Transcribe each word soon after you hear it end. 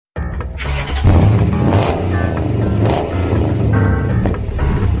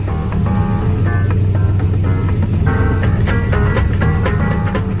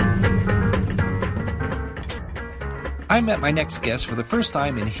I met my next guest for the first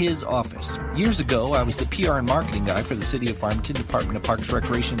time in his office. Years ago, I was the PR and marketing guy for the City of Farmington Department of Parks,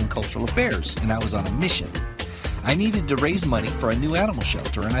 Recreation, and Cultural Affairs, and I was on a mission. I needed to raise money for a new animal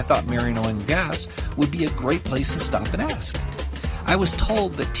shelter, and I thought Marion Oil and Gas would be a great place to stop and ask. I was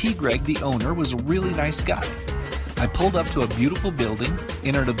told that T. Greg, the owner, was a really nice guy. I pulled up to a beautiful building,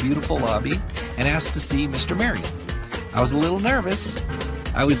 entered a beautiful lobby, and asked to see Mr. Marion. I was a little nervous.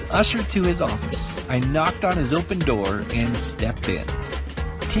 I was ushered to his office. I knocked on his open door and stepped in.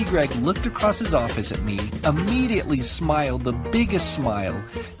 T. Greg looked across his office at me, immediately smiled the biggest smile,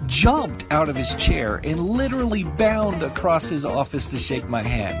 jumped out of his chair, and literally bounded across his office to shake my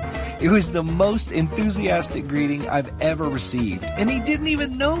hand. It was the most enthusiastic greeting I've ever received, and he didn't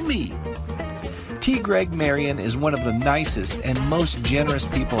even know me. T. Greg Marion is one of the nicest and most generous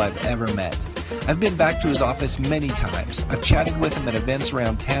people I've ever met. I've been back to his office many times. I've chatted with him at events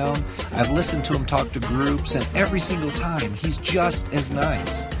around town. I've listened to him talk to groups, and every single time, he's just as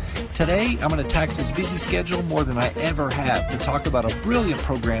nice. Today, I'm going to tax his busy schedule more than I ever have to talk about a brilliant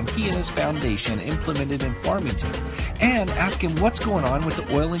program he and his foundation implemented in Farmington, and ask him what's going on with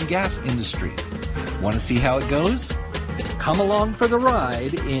the oil and gas industry. Want to see how it goes? Come along for the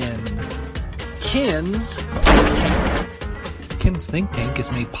ride in Ken's Think Tank. Ken's Think Tank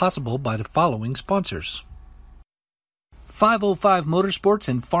is made possible by the following sponsors. 505 Motorsports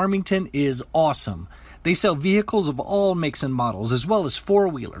in Farmington is awesome. They sell vehicles of all makes and models, as well as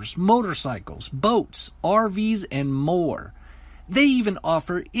four-wheelers, motorcycles, boats, RVs, and more. They even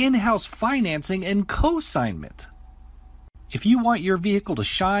offer in-house financing and co-signment. If you want your vehicle to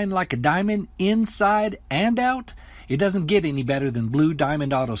shine like a diamond inside and out, it doesn't get any better than Blue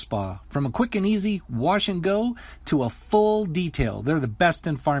Diamond Auto Spa. From a quick and easy wash and go to a full detail, they're the best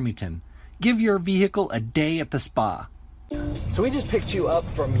in Farmington. Give your vehicle a day at the spa. So we just picked you up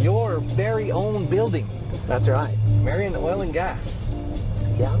from your very own building. That's right. Marion Oil and Gas.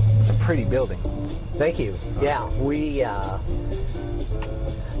 Yeah. It's a pretty building. Thank you. Yeah, we,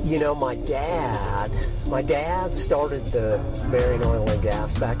 my dad started the Marion Oil and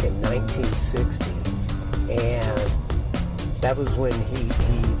Gas back in 1960. And that was when he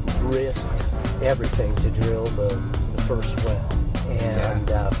risked everything to drill the first well.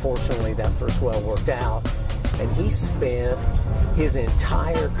 And fortunately, that first well worked out. And he spent his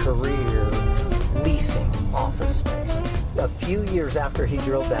entire career leasing office space. A few years after he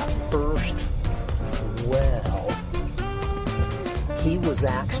drilled that first well, he was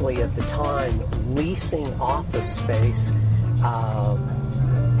actually at the time leasing office space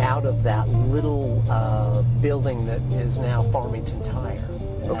out of that little building that is now Farmington Tire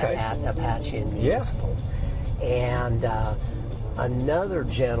at Apache and Municipal. And another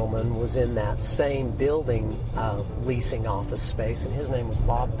gentleman was in that same building leasing office space, and his name was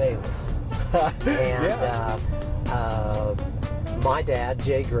Bob Bayless. And my dad,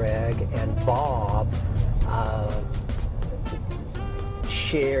 Jay Gregg, and Bob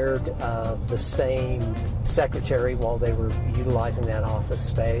shared the same secretary while they were utilizing that office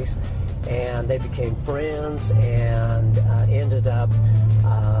space, and they became friends and ended up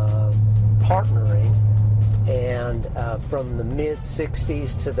partnering. And from the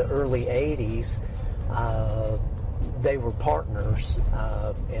mid-'60s to the early '80s, they were partners,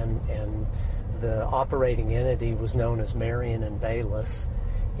 and the operating entity was known as Marion and Bayless,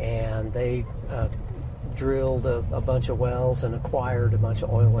 and they drilled a bunch of wells and acquired a bunch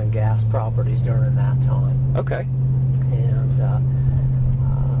of oil and gas properties during that time. Okay. And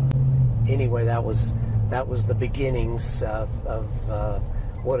anyway, that was the beginnings of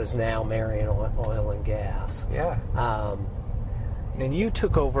what is now Marion Oil and Gas. Yeah. And you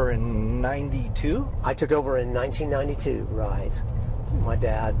took over in '92? I took over in 1992, right. My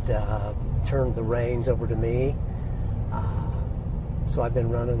dad turned the reins over to me, so I've been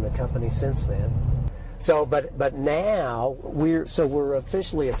running the company since then. So, but now we're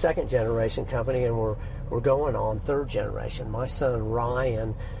officially a second generation company, and we're going on third generation. My son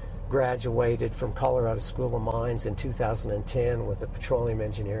Ryan graduated from Colorado School of Mines in 2010 with a petroleum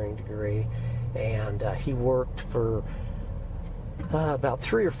engineering degree, and he worked for about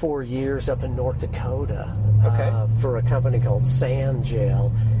 3 or 4 years up in North Dakota for a company called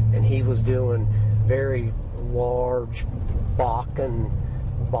Sand-Gel, and he was doing very large Bakken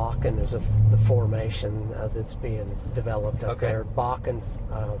is the formation that's being developed up there. Bakken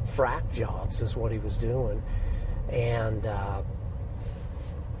frack jobs is what he was doing, and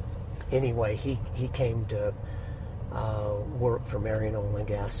anyway, he came to work for Marion Oil and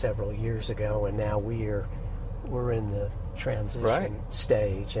Gas several years ago, and now we're in the transition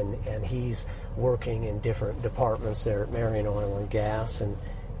stage, and he's working in different departments there at Marion Oil and Gas, and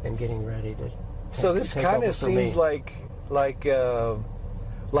getting ready to so this kind of seems like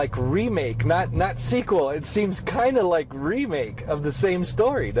remake, not sequel. It seems kind of like remake of the same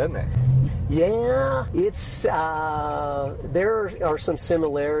story, doesn't it? Yeah, it's there are some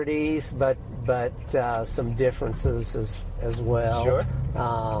similarities, but some differences as well. Sure.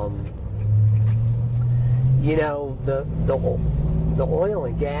 You know, the oil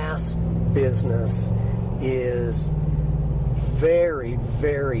and gas business is very,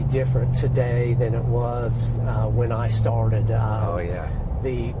 very different today than it was when I started. Oh yeah.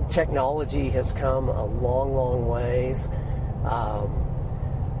 The technology has come a long, long ways.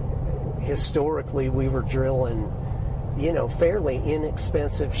 Historically, we were drilling, you know, fairly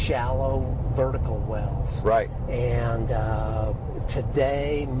inexpensive, shallow, vertical wells. Right. And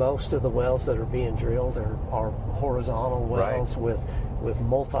today, most of the wells that are being drilled are horizontal wells with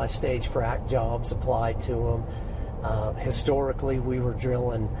multi-stage frac jobs applied to them. Historically, we were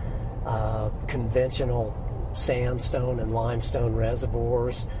drilling conventional sandstone and limestone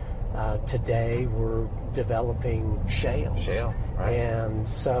reservoirs. Today, we're developing shales. Shale, right. And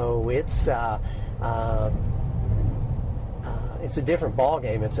so it's a different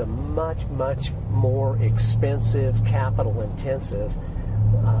ballgame. It's a much, much more expensive, capital-intensive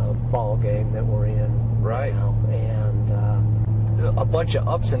ballgame that we're in Right. now. And a bunch of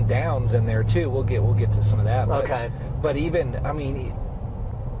ups and downs in there too. We'll get to some of that. Okay. But even, I mean,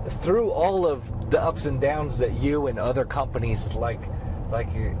 through all of the ups and downs that you and other companies like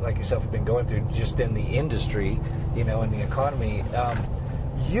yourself have been going through, just in the industry, you know, in the economy,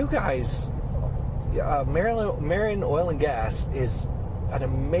 you guys, Marion Oil and Gas is an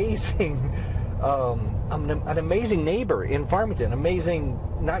amazing, an amazing neighbor in Farmington. Amazing,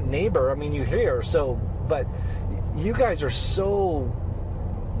 not neighbor. I mean, you hear so, but you guys are so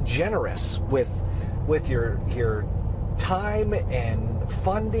generous with your time and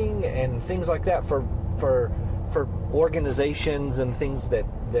funding and things like that for organizations and things that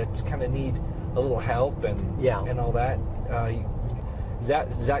kind of need a little help and all that. Is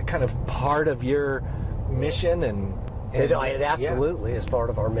that kind of part of your mission? And it absolutely is part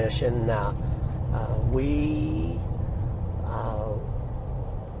of our mission. We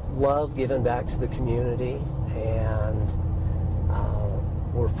love giving back to the community, and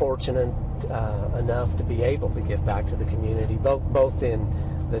we're fortunate enough to be able to give back to the community, both in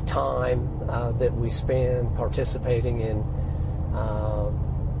the time that we spend participating in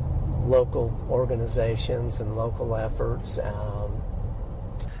local organizations and local efforts.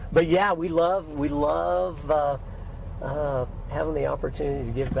 But yeah, we love having the opportunity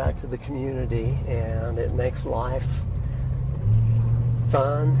to give back to the community, and it makes life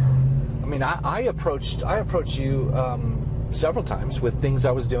fun. I mean, I approached you several times with things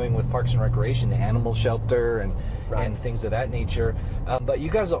I was doing with Parks and Recreation, the animal shelter, and things of that nature. But you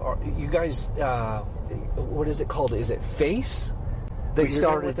guys, what is it called? Is it FACE? We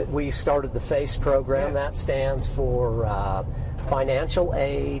started the FACE program. Yeah. That stands for Financial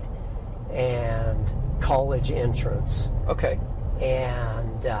Aid and College Entrance. Okay.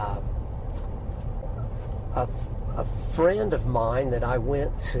 And a friend of mine that I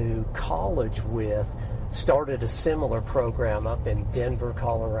went to college with started a similar program up in Denver,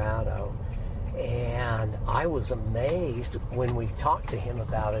 Colorado. And I was amazed when we talked to him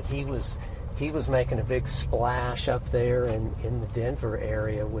about it. He was making a big splash up there in the Denver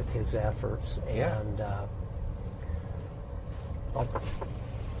area with his efforts. Yeah. And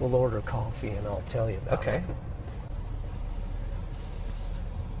we'll order coffee and I'll tell you about it. Okay.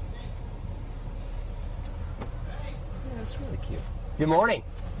 Yeah, that's really cute. Good morning.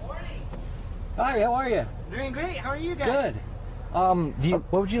 Morning. Hi, how are you? Doing great. How are you guys? Good.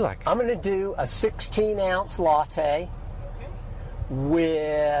 What would you like? I'm going to do a 16-ounce latte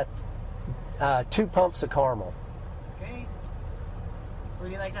with 2 pumps of caramel. Okay.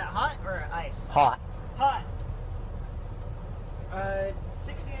 Would you like that hot or iced? Hot. Hot.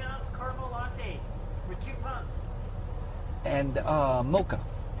 16-ounce caramel latte with 2 pumps. And mocha.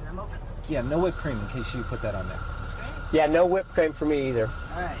 And a mocha. Yeah, no whipped cream in case you put that on there. Okay. Yeah, no whipped cream for me either.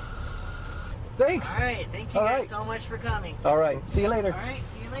 All right. Thanks. All right. Thank you All guys right. so much for coming. All right. See you later. All right.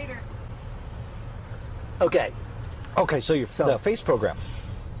 See you later. Okay. Okay, so the FACE program.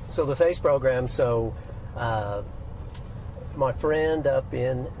 So the FACE program, my friend up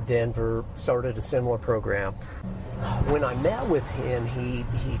in Denver started a similar program. When I met with him, he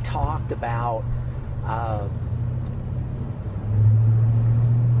talked about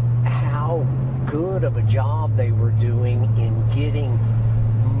how good of a job they were doing in getting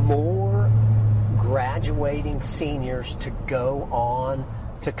more graduating seniors to go on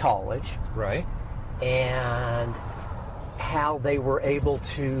to college. Right. And how they were able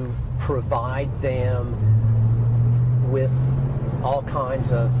to provide them with all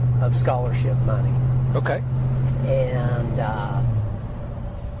kinds of scholarship money. Okay. And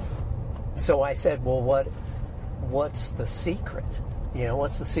so I said, well, what's the secret?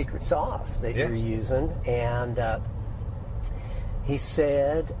 What's the secret sauce that you're using? And he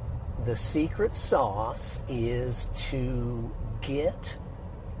said, the secret sauce is to get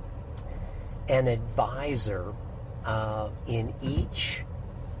an advisor in each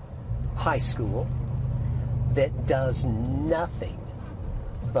high school that does nothing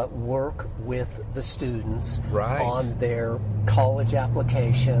but work with the students on their college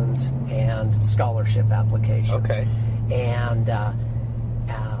applications and scholarship applications. Okay. And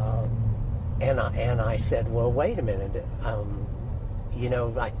I said, well, wait a minute.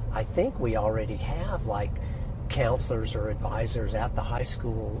 I think we already have like counselors or advisors at the high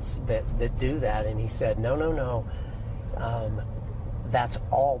schools that do that. And he said, no. That's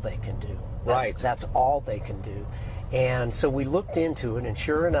all they can do. That's all they can do. And so we looked into it, and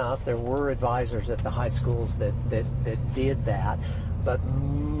sure enough, there were advisors at the high schools that did that, but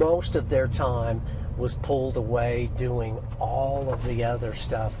most of their time was pulled away doing all of the other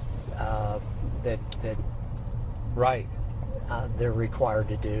stuff that they're required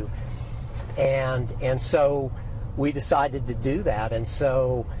to do. And so we decided to do that, and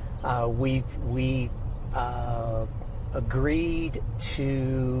so we agreed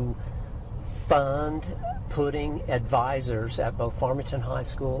to fund putting advisors at both Farmington High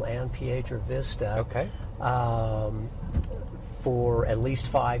School and Piedra Vista for at least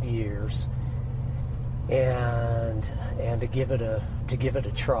 5 years, and to give it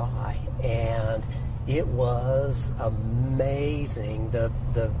a try. And it was amazing. The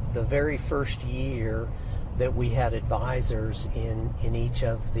very first year that we had advisors in each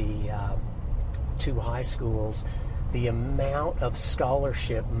of the 2 high schools, the amount of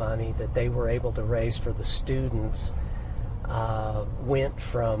scholarship money that they were able to raise for the students went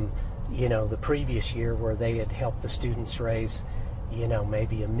from, the previous year where they had helped the students raise,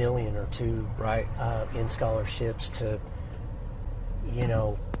 maybe $1 million or $2 million in scholarships to,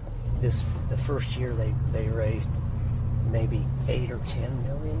 the first year they raised maybe $8 or $10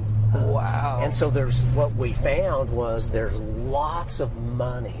 million. Wow. And so what we found was there's lots of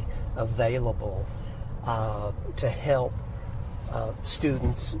money available to help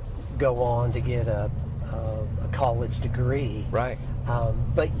students go on to get a college degree. Right.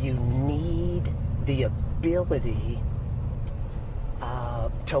 But you need the ability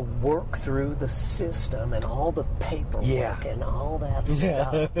to work through the system and all the paperwork and all that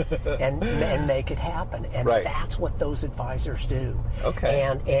stuff and make it happen. And that's what those advisors do. Okay.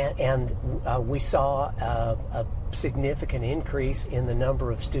 And we saw a significant increase in the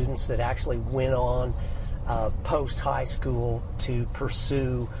number of students that actually went on post-high school to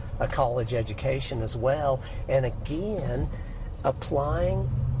pursue a college education as well. And again, applying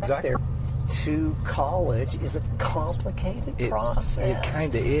there to college is a complicated process. It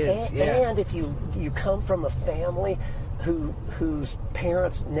kind of is, And if you come from a family whose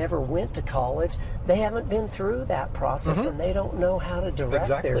parents never went to college, they haven't been through that process, and they don't know how to direct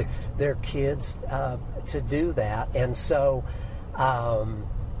their kids to do that. And so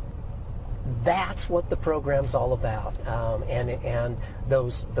that's what the program's all about. And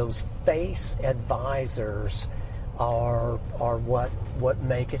those FACE advisors are what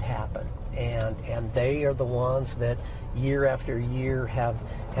make it happen. And they are the ones that year after year have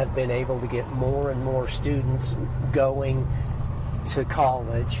been able to get more and more students going to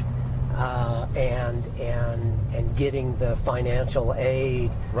college and getting the financial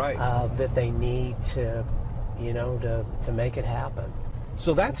aid that they need to make it happen.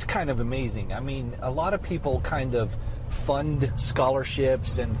 So that's kind of amazing. I mean, a lot of people kind of fund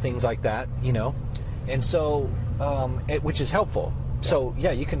scholarships and things like that, and so which is helpful. So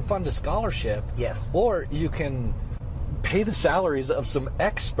you can fund a scholarship, or you can pay the salaries of some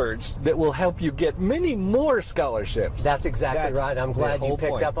experts that will help you get many more scholarships. That's exactly right. I'm glad you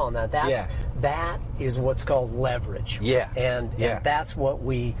picked up on that. That is what's called leverage. And that's what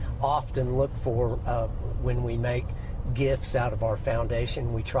we often look for when we make gifts out of our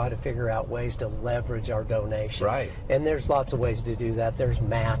foundation. We try to figure out ways to leverage our donation. And there's lots of ways to do that. There's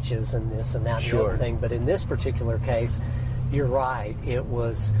matches and this and that and the other thing. But in this particular case, you're right. It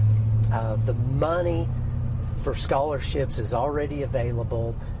was the money for scholarships is already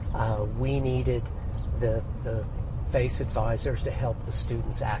available. We needed the FACE advisors to help the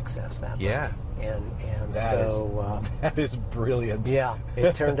students access that money. And that is brilliant.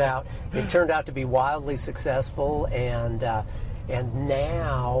 It turned out to be wildly successful, and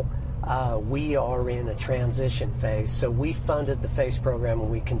now we are in a transition phase. So we funded the FACE program, and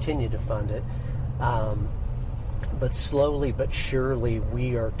we continue to fund it. but slowly but surely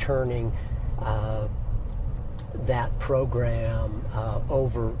we are turning that program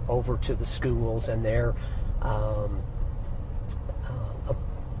over to the schools, and they're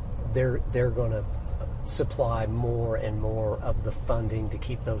going to supply more and more of the funding to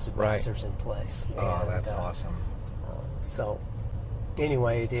keep those advisors in place. Oh, that's awesome. So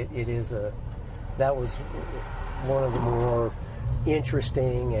anyway, that was one of the more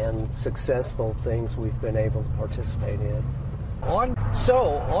interesting and successful things we've been able to participate in. On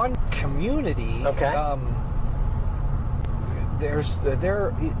community, okay.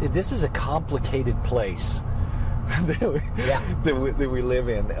 This is a complicated place that we live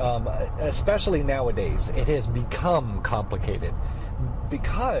in, especially nowadays. It has become complicated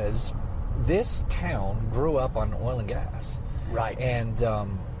because this town grew up on oil and gas, right? And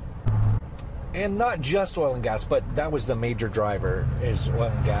not just oil and gas, but that was the major driver, is oil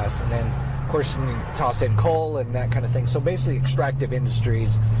and gas. And then, of course, you toss in coal and that kind of thing. So basically, extractive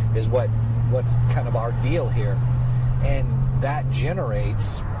industries is what's kind of our deal here. And that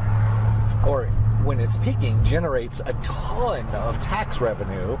generates, or when it's peaking, generates a ton of tax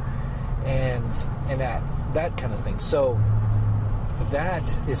revenue and that kind of thing. So that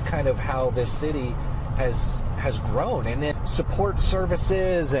is kind of how this city has grown, and then support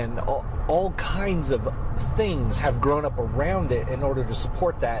services and all kinds of things have grown up around it in order to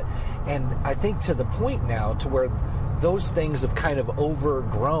support that. And I think to the point now to where those things have kind of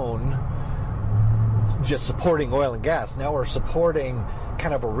overgrown just supporting oil and gas. Now we're supporting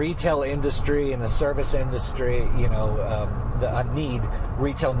kind of a retail industry and a service industry, a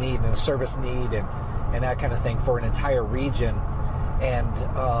retail need and a service need and that kind of thing for an entire region.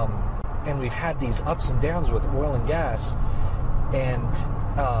 And we've had these ups and downs with oil and gas, and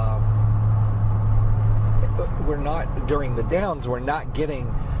during the downs, we're not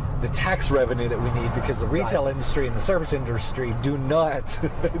getting the tax revenue that we need because the retail industry and the service industry do not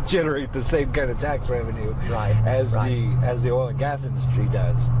generate the same kind of tax revenue as the oil and gas industry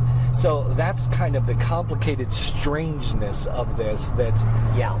does. So that's kind of the complicated strangeness of this, that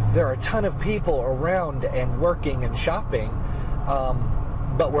there are a ton of people around and working and shopping,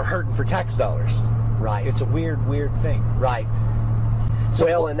 but we're hurting for tax dollars. Right. It's a weird thing. Right.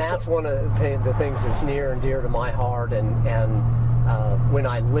 And that's one of the things that's near and dear to my heart. And when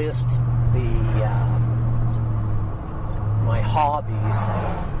I list my hobbies,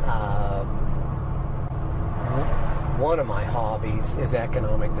 one of my hobbies is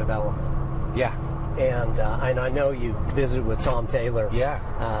economic development. Yeah. And I know you visited with Tom Taylor.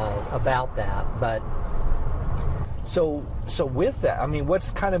 About that, but. So with that, I mean,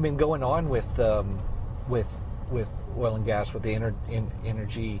 what's kind of been going on with oil and gas, with the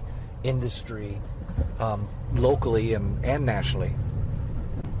energy industry, locally and nationally?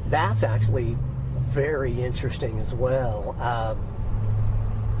 That's actually very interesting as well.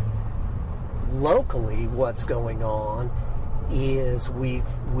 Locally, what's going on is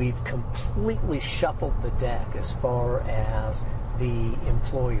we've completely shuffled the deck as far as the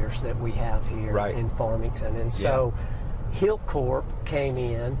employers that we have here in Farmington. And so Hilcorp came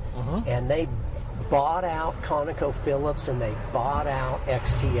in and they bought out ConocoPhillips and they bought out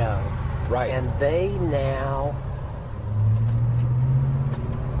XTO. Right. And they now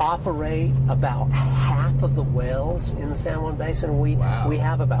operate about half of the wells in the San Juan Basin. We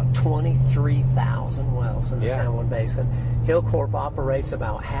have about 23,000 wells in the San Juan Basin. Hilcorp operates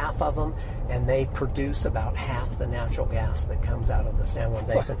about half of them, and they produce about half the natural gas that comes out of the San Juan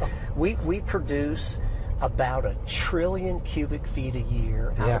Basin. We produce about 1 trillion cubic feet a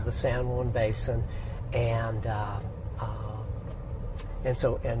year out of the San Juan Basin, and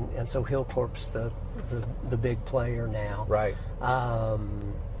so Hilcorp's the big player now. Right.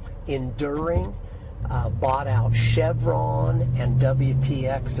 Enduring bought out Chevron and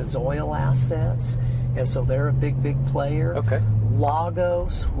WPX's oil assets, and so they're a big player. Okay.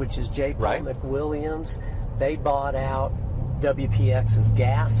 Lagos, which is J. Paul McWilliams, they bought out WPX's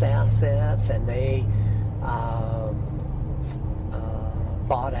gas assets, and they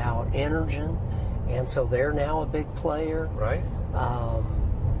bought out Energen, and so they're now a big player. Right.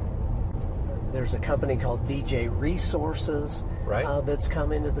 There's a company called DJ Resources that's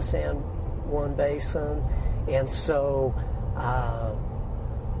come into the San Juan Basin, and so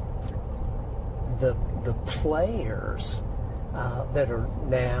the players that are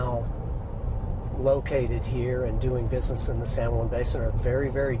now located here and doing business in the San Juan Basin are very,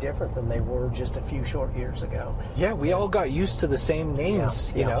 very different than they were just a few short years ago. Yeah, we all got used to the same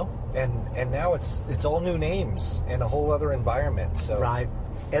names, you know, and now it's all new names and a whole other environment. So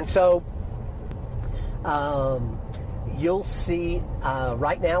and so you'll see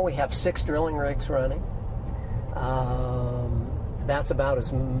right now we have 6 drilling rigs running. That's about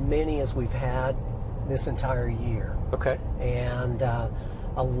as many as we've had this entire year. Okay. And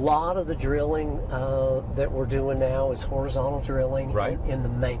a lot of the drilling that we're doing now is horizontal drilling in the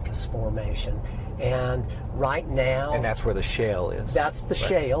Mancos Formation. And right now... And that's where the shale is. That's the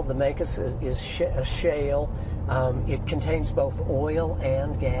shale. The Mancos is a shale. It contains both oil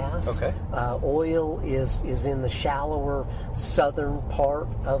and gas. Okay. Oil is in the shallower southern part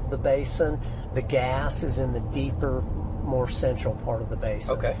of the basin. The gas is in the deeper, more central part of the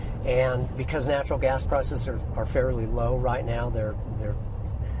basin. Okay. And because natural gas prices are fairly low right now, they're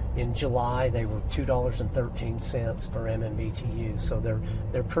in July they were $2.13 per MMBTU, so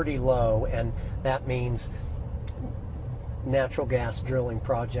they're pretty low, and that means natural gas drilling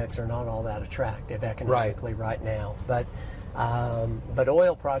projects are not all that attractive economically right now. But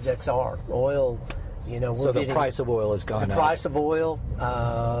oil projects are. Oil, we're so the getting, price of oil has gone up. The price of oil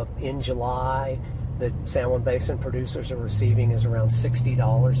in July, the San Juan Basin producers are receiving is around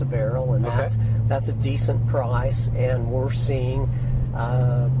 $60 a barrel, and that's a decent price. And we're seeing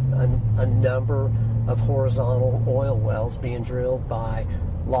a number of horizontal oil wells being drilled by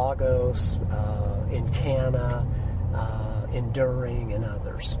Lagos, Encana, Enduring, and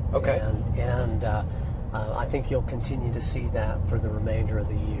others. Okay. And I think you'll continue to see that for the remainder of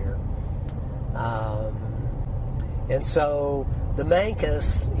the year. And so the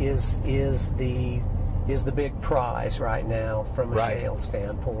Mancos is the big prize right now from a shale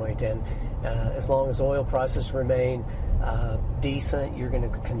standpoint. And as long as oil prices remain decent, you're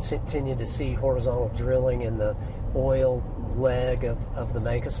going to continue to see horizontal drilling in the oil leg of the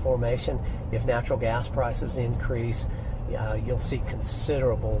Mancos Formation. If natural gas prices increase, you'll see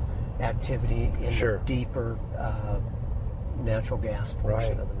considerable activity in the deeper natural gas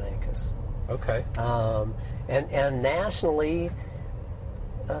portion of the Mancos. Okay. And nationally,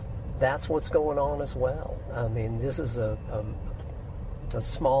 that's what's going on as well. I mean, this is a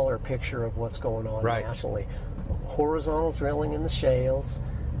smaller picture of what's going on nationally. Horizontal drilling in the shales.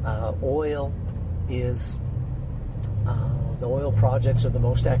 Oil is... the oil projects are the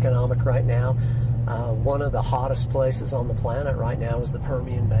most economic right now. One of the hottest places on the planet right now is the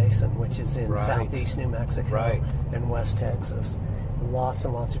Permian Basin, which is in southeast New Mexico and West Texas. Lots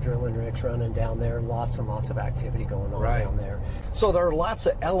and lots of drilling rigs running down there, lots and lots of activity going on down there. So there are lots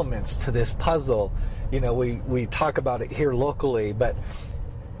of elements to this puzzle. We talk about it here locally, but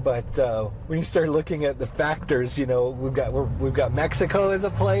when you start looking at the factors, we've got Mexico as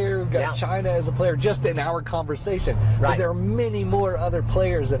a player, we've got China as a player, just in our conversation. But there are many more other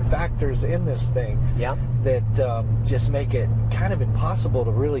players and factors in this thing that just make it kind of impossible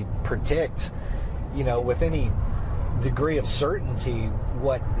to really predict, with any degree of certainty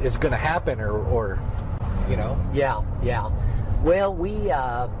what is going to happen or. Well,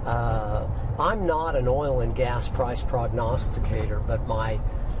 I'm not an oil and gas price prognosticator, but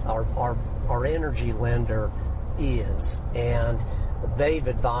our energy lender is, and they've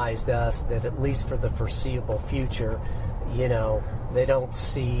advised us that at least for the foreseeable future, they don't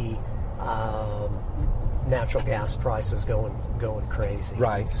see natural gas prices going crazy.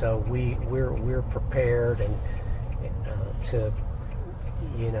 Right. So we're prepared and to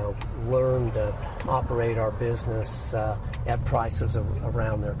learn to operate our business at prices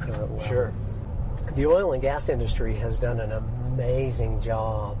around their current level. Sure. The oil and gas industry has done an amazing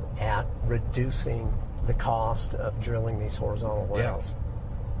job at reducing the cost of drilling these horizontal wells.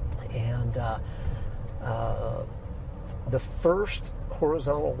 And the first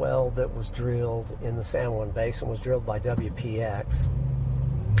horizontal well that was drilled in the San Juan Basin was drilled by WPX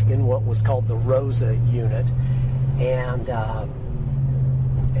in what was called the Rosa unit. And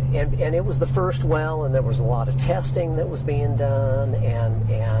it was the first well, and there was a lot of testing that was being done,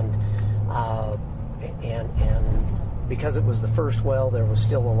 and because it was the first well, there was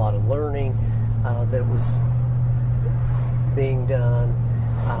still a lot of learning that was being done.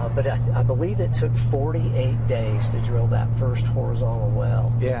 But I believe it took 48 days to drill that first horizontal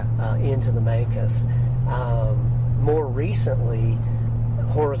well into the Mancos. More recently,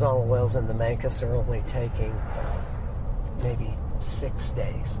 horizontal wells in the Mancos are only taking maybe 6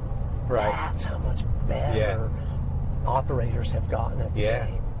 days. Right. That's how much better operators have gotten at the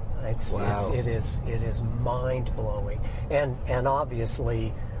game. It is mind blowing, and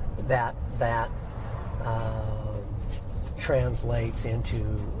obviously that translates into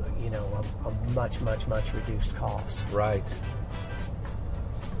a much reduced cost. Right.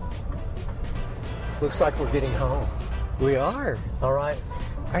 Looks like we're getting home. We are. All right.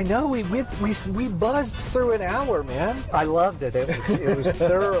 I know we buzzed through an hour, man. I loved it. It was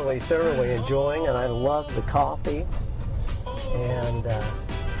thoroughly enjoying, and I loved the coffee. And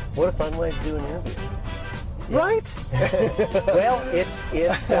what a fun way to do an interview. Right? Well,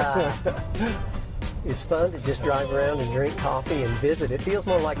 it's fun to just drive around and drink coffee and visit. It feels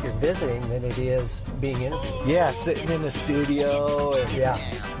more like you're visiting than it is being interviewed. Yeah, sitting in the studio. And Yeah,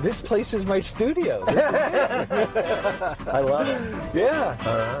 this place is my studio. I love it. Yeah.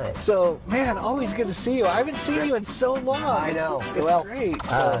 All right. So, man, always good to see you. I haven't seen you in so long. I know. It's Well, great.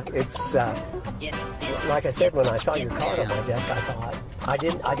 It's like I said, when I saw your card on my desk, I thought I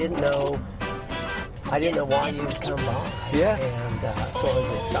didn't know why you'd come by. Yeah. And so I was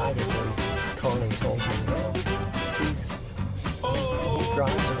excited when Connie told me, well, he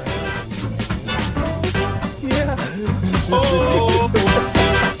drives around. Yeah.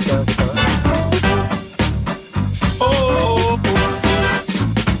 Sounds fun.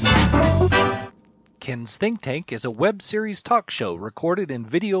 Ken's Think Tank is a web series talk show recorded in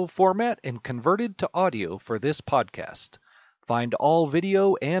video format and converted to audio for this podcast. Find all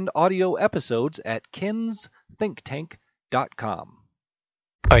video and audio episodes at kensthinktank.com.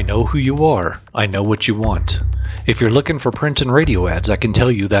 I know who you are. I know what you want. If you're looking for print and radio ads, I can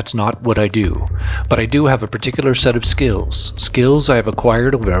tell you that's not what I do. But I do have a particular set of skills. Skills I have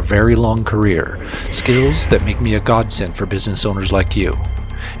acquired over a very long career. Skills that make me a godsend for business owners like you.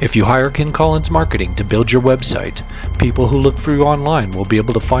 If you hire Ken Collins Marketing to build your website, people who look for you online will be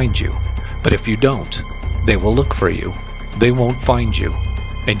able to find you. But if you don't, they will look for you. They won't find you.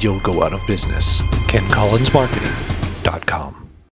 And you'll go out of business. KenCollinsMarketing.com